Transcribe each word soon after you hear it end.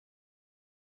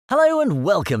Hello and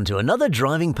welcome to another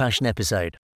Driving Passion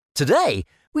episode. Today,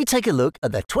 we take a look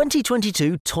at the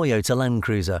 2022 Toyota Land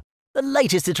Cruiser, the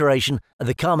latest iteration of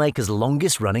the carmaker's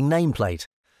longest-running nameplate.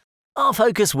 Our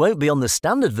focus won't be on the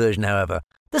standard version, however.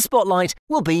 The spotlight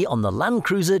will be on the Land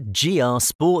Cruiser GR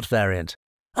Sport variant.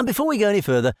 And before we go any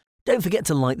further, don't forget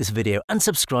to like this video and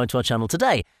subscribe to our channel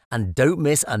today, and don't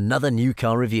miss another new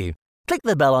car review. Click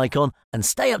the bell icon and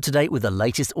stay up to date with the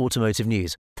latest automotive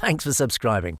news. Thanks for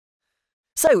subscribing.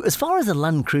 So, as far as the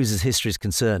Land Cruiser's history is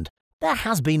concerned, there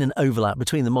has been an overlap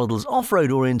between the model's off-road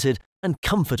oriented and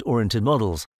comfort-oriented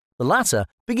models, the latter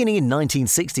beginning in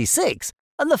 1966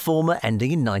 and the former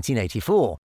ending in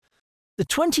 1984. The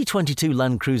 2022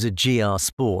 Land Cruiser GR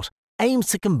Sport aims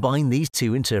to combine these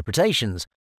two interpretations,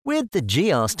 with the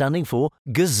GR standing for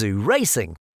Gazoo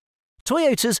Racing,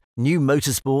 Toyota's new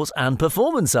motorsports and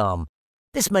performance arm.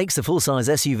 This makes the full-size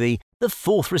SUV the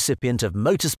fourth recipient of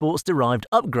motorsports-derived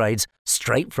upgrades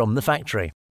straight from the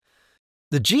factory.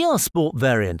 The GR Sport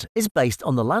variant is based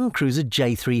on the Land Cruiser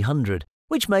J300,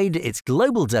 which made its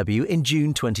global debut in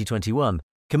June 2021,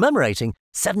 commemorating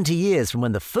 70 years from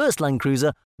when the first Land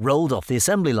Cruiser rolled off the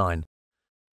assembly line.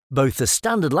 Both the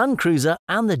standard Land Cruiser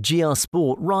and the GR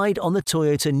Sport ride on the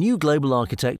Toyota New Global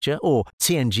Architecture, or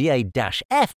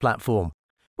TNGA-F platform,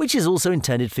 which is also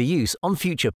intended for use on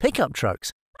future pickup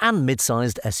trucks and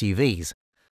mid-sized SUVs.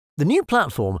 The new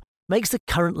platform makes the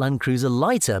current Land Cruiser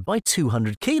lighter by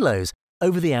 200 kilos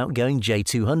over the outgoing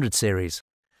J200 Series.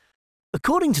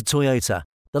 According to Toyota,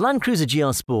 the Land Cruiser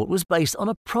GR Sport was based on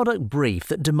a product brief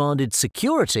that demanded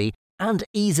security and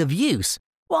ease of use,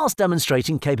 whilst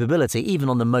demonstrating capability even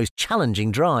on the most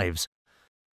challenging drives.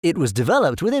 It was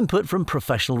developed with input from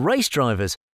professional race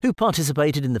drivers who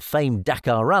participated in the famed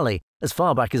Dakar Rally as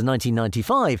far back as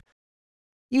 1995,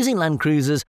 using Land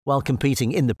Cruisers while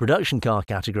competing in the production car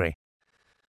category.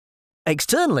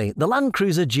 Externally, the Land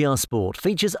Cruiser GR Sport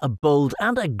features a bold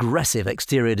and aggressive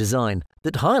exterior design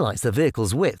that highlights the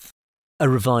vehicle's width. A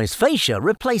revised fascia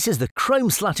replaces the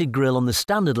chrome-slatted grille on the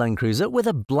standard Land Cruiser with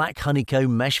a black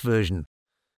honeycomb mesh version.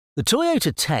 The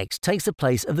Toyota text takes the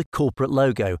place of the corporate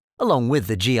logo, along with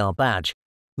the GR badge.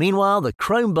 Meanwhile, the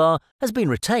chrome bar has been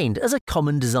retained as a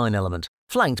common design element,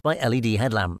 flanked by LED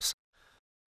headlamps.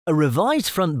 A revised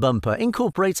front bumper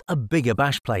incorporates a bigger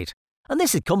bash plate, and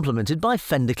this is complemented by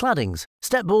fender claddings,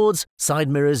 stepboards, side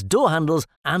mirrors, door handles,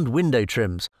 and window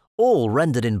trims, all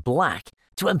rendered in black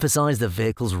to emphasize the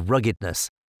vehicle's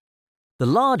ruggedness. The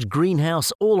large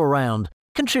greenhouse all around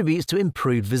contributes to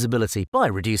improved visibility by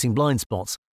reducing blind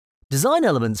spots. Design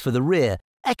elements for the rear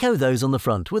echo those on the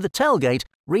front, with the tailgate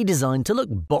redesigned to look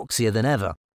boxier than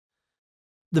ever.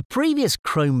 The previous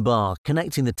chrome bar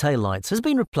connecting the taillights has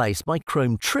been replaced by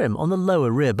chrome trim on the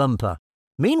lower rear bumper.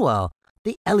 Meanwhile,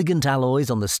 the elegant alloys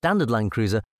on the standard Land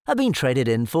Cruiser have been traded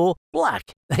in for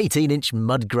black 18-inch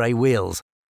mud grey wheels.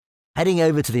 Heading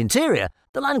over to the interior,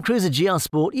 the Land Cruiser GR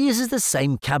Sport uses the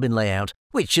same cabin layout,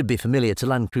 which should be familiar to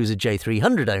Land Cruiser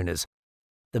J300 owners.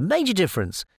 The major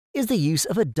difference is the use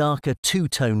of a darker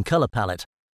two-tone colour palette.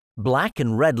 Black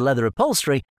and red leather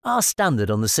upholstery are standard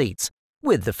on the seats,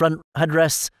 with the front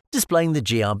headrests displaying the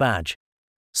GR badge.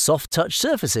 Soft touch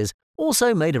surfaces,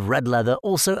 also made of red leather,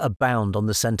 also abound on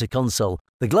the centre console,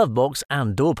 the glove box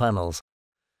and door panels.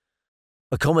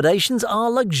 Accommodations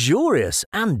are luxurious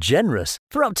and generous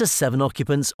for up to 7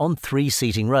 occupants on 3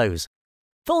 seating rows.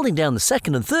 Folding down the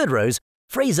second and third rows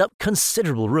frees up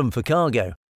considerable room for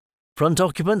cargo. Front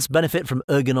occupants benefit from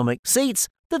ergonomic seats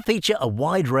that feature a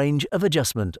wide range of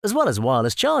adjustment as well as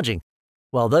wireless charging,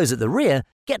 while those at the rear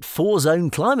get 4-zone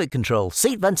climate control,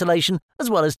 seat ventilation, as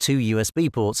well as 2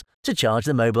 USB ports to charge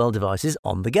their mobile devices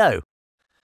on the go.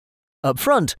 Up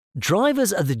front,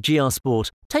 drivers of the GR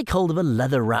Sport take hold of a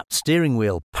leather-wrapped steering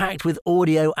wheel packed with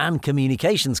audio and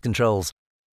communications controls.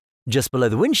 Just below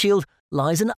the windshield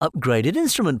lies an upgraded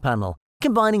instrument panel,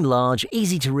 combining large,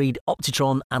 easy-to-read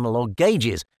Optitron analog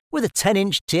gauges with a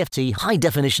 10-inch TFT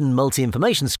high-definition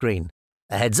multi-information screen.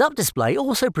 A heads-up display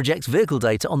also projects vehicle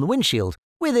data on the windshield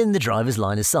within the driver's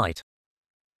line of sight.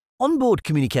 Onboard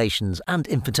communications and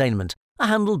infotainment are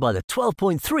handled by the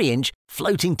 12.3-inch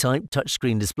floating-type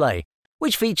touchscreen display,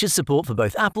 which features support for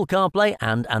both Apple CarPlay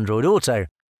and Android Auto.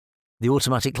 The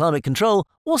automatic climate control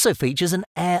also features an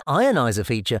air ionizer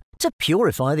feature to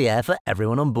purify the air for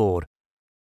everyone on board.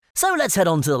 So let's head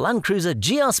on to the Land Cruiser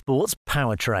GR Sport's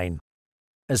powertrain.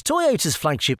 As Toyota's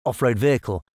flagship off-road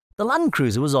vehicle, the Land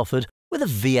Cruiser was offered with a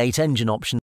V8 engine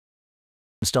option,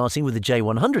 starting with the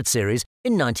J100 Series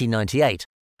in 1998.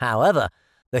 However,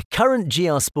 the current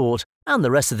GR Sport and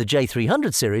the rest of the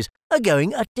J300 Series are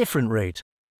going a different route.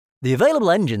 The available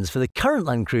engines for the current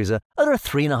Land Cruiser are a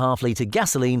 3.5-litre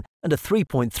gasoline and a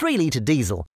 3.3-litre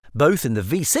diesel, both in the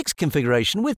V6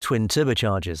 configuration with twin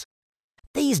turbochargers.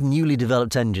 These newly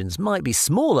developed engines might be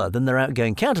smaller than their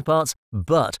outgoing counterparts,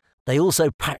 but they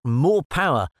also pack more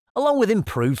power, along with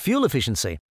improved fuel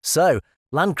efficiency. So,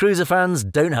 Land Cruiser fans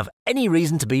don't have any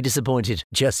reason to be disappointed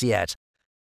just yet.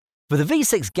 For the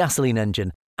V6 gasoline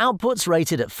engine, output's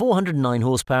rated at 409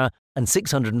 horsepower and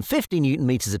 650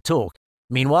 Nm of torque.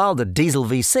 Meanwhile, the diesel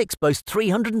V6 boasts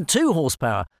 302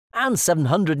 horsepower and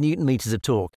 700 Nm of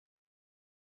torque.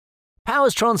 Power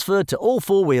is transferred to all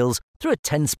four wheels through a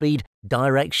 10-speed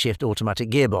direct shift automatic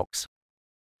gearbox.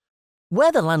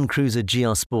 Where the Land Cruiser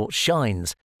GR Sport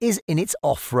shines is in its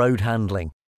off-road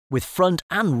handling, with front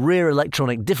and rear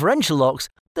electronic differential locks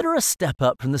that are a step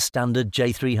up from the standard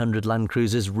J300 Land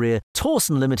Cruiser's rear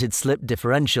Torsen limited slip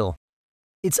differential.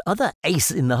 Its other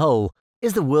ace in the hole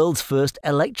is the world's first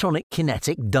electronic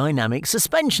kinetic dynamic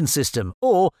suspension system,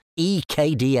 or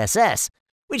EKDSS,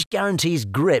 which guarantees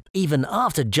grip even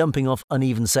after jumping off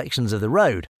uneven sections of the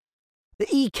road. The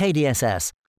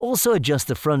EKDSS also adjusts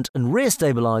the front and rear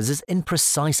stabilizers in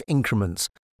precise increments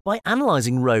by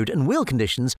analyzing road and wheel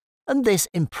conditions, and this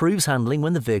improves handling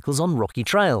when the vehicle's on rocky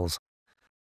trails.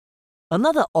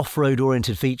 Another off-road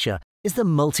oriented feature is the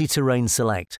multi-terrain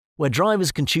select, where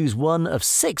drivers can choose one of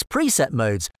 6 preset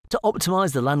modes to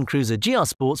optimize the Land Cruiser GR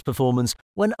Sport's performance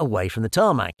when away from the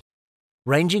tarmac.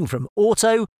 Ranging from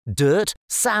auto, dirt,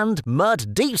 sand,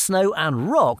 mud, deep snow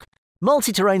and rock,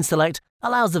 multi-terrain select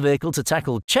allows the vehicle to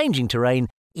tackle changing terrain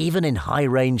even in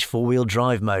high-range four-wheel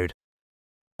drive mode.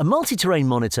 A multi-terrain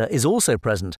monitor is also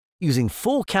present, using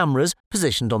 4 cameras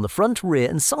positioned on the front, rear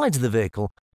and sides of the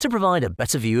vehicle to provide a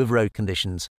better view of road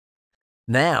conditions.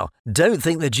 Now, don't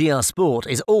think the GR Sport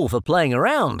is all for playing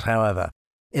around, however.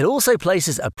 It also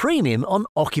places a premium on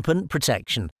occupant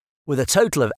protection, with a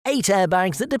total of 8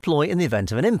 airbags that deploy in the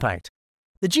event of an impact.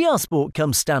 The GR Sport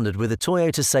comes standard with a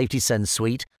Toyota Safety Sense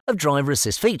suite of driver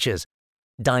assist features.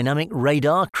 Dynamic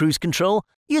radar cruise control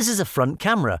uses a front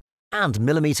camera and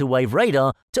millimeter wave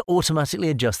radar to automatically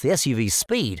adjust the SUV's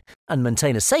speed and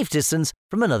maintain a safe distance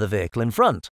from another vehicle in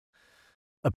front.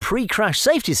 A pre-crash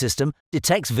safety system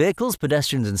detects vehicles,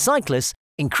 pedestrians and cyclists,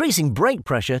 increasing brake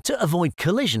pressure to avoid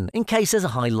collision in case there's a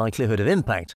high likelihood of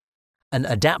impact. An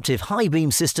adaptive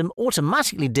high-beam system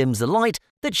automatically dims the light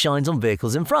that shines on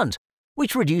vehicles in front,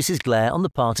 which reduces glare on the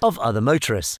part of other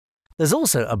motorists. There's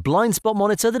also a blind spot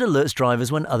monitor that alerts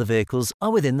drivers when other vehicles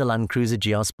are within the Land Cruiser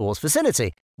GR Sport's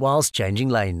vicinity, whilst changing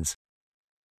lanes.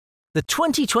 The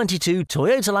 2022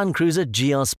 Toyota Land Cruiser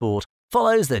GR Sport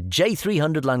follows the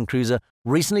J300 Land Cruiser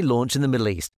recently launched in the Middle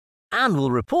East and will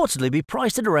reportedly be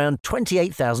priced at around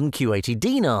 28,000 Kuwaiti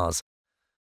dinars.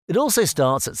 It also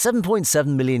starts at 7.7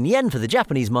 million yen for the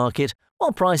Japanese market,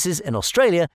 while prices in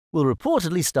Australia will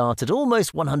reportedly start at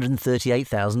almost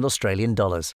 138,000 Australian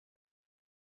dollars.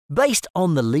 Based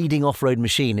on the leading off-road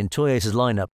machine in Toyota's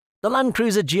lineup, the Land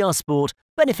Cruiser GR Sport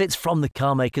benefits from the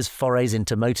carmaker's forays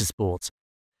into motorsports.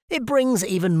 It brings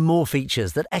even more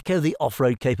features that echo the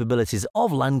off-road capabilities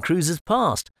of Land Cruiser's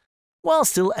past, while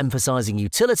still emphasizing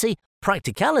utility,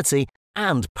 practicality,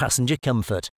 and passenger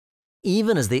comfort.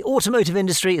 Even as the automotive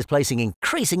industry is placing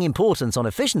increasing importance on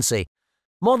efficiency,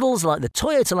 models like the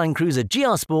Toyota Land Cruiser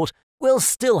GR Sport will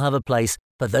still have a place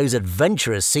for those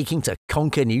adventurers seeking to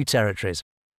conquer new territories.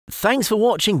 Thanks for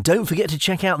watching. Don't forget to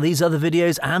check out these other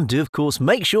videos and do of course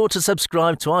make sure to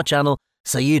subscribe to our channel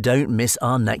so you don't miss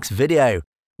our next video.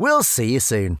 We'll see you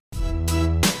soon.